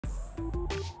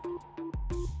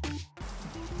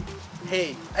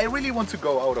Hey, I really want to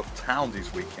go out of town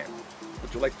this weekend.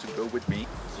 Would you like to go with me?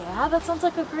 Yeah, that sounds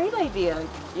like a great idea.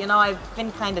 You know, I've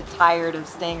been kind of tired of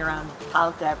staying around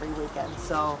Talca every weekend,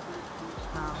 so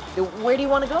where do you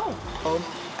want to go?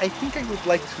 I think I would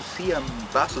like to see a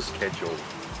bus schedule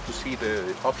to see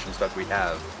the options that we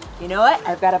have. You know what?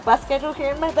 I've got a bus schedule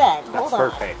here in my bag. That's Hold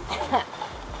on. perfect.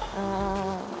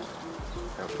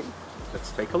 Okay,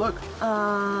 let's take a look.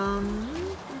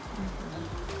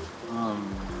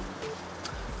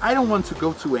 I don't want to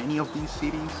go to any of these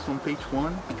cities on page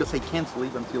 1 because I can't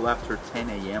leave until after 10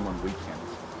 a.m. on weekends.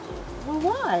 Well,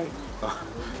 why?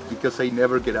 Because I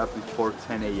never get up before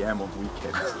 10 a.m. on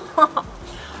weekends.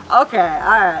 Okay,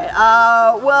 alright.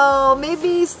 Well,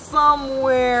 maybe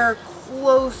somewhere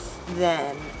close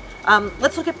then.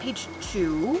 Let's look at page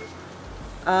 2.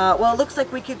 Well, it looks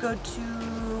like we could go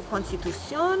to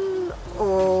Constitucion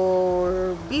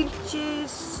or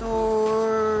Vilches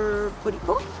or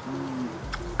Curicó.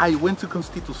 I went to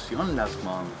Constitucion last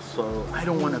month, so I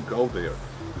don't want to go there.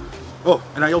 Oh,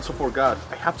 and I also forgot,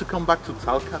 I have to come back to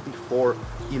Talca before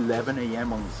 11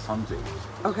 a.m. on Sunday.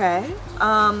 Okay.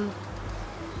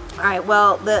 Alright,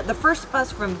 well, the first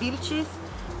bus from Vilches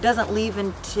doesn't leave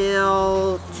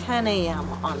until 10 a.m.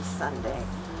 on Sunday.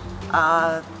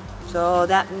 So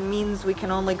that means we can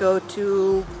only go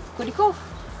to Curicó.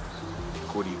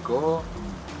 Curicó?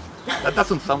 That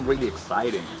doesn't sound really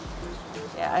exciting.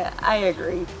 Yeah, I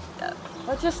agree.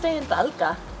 Let's just stay in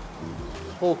Talca.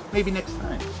 Oh, maybe next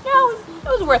time. Yeah, it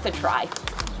was worth a try.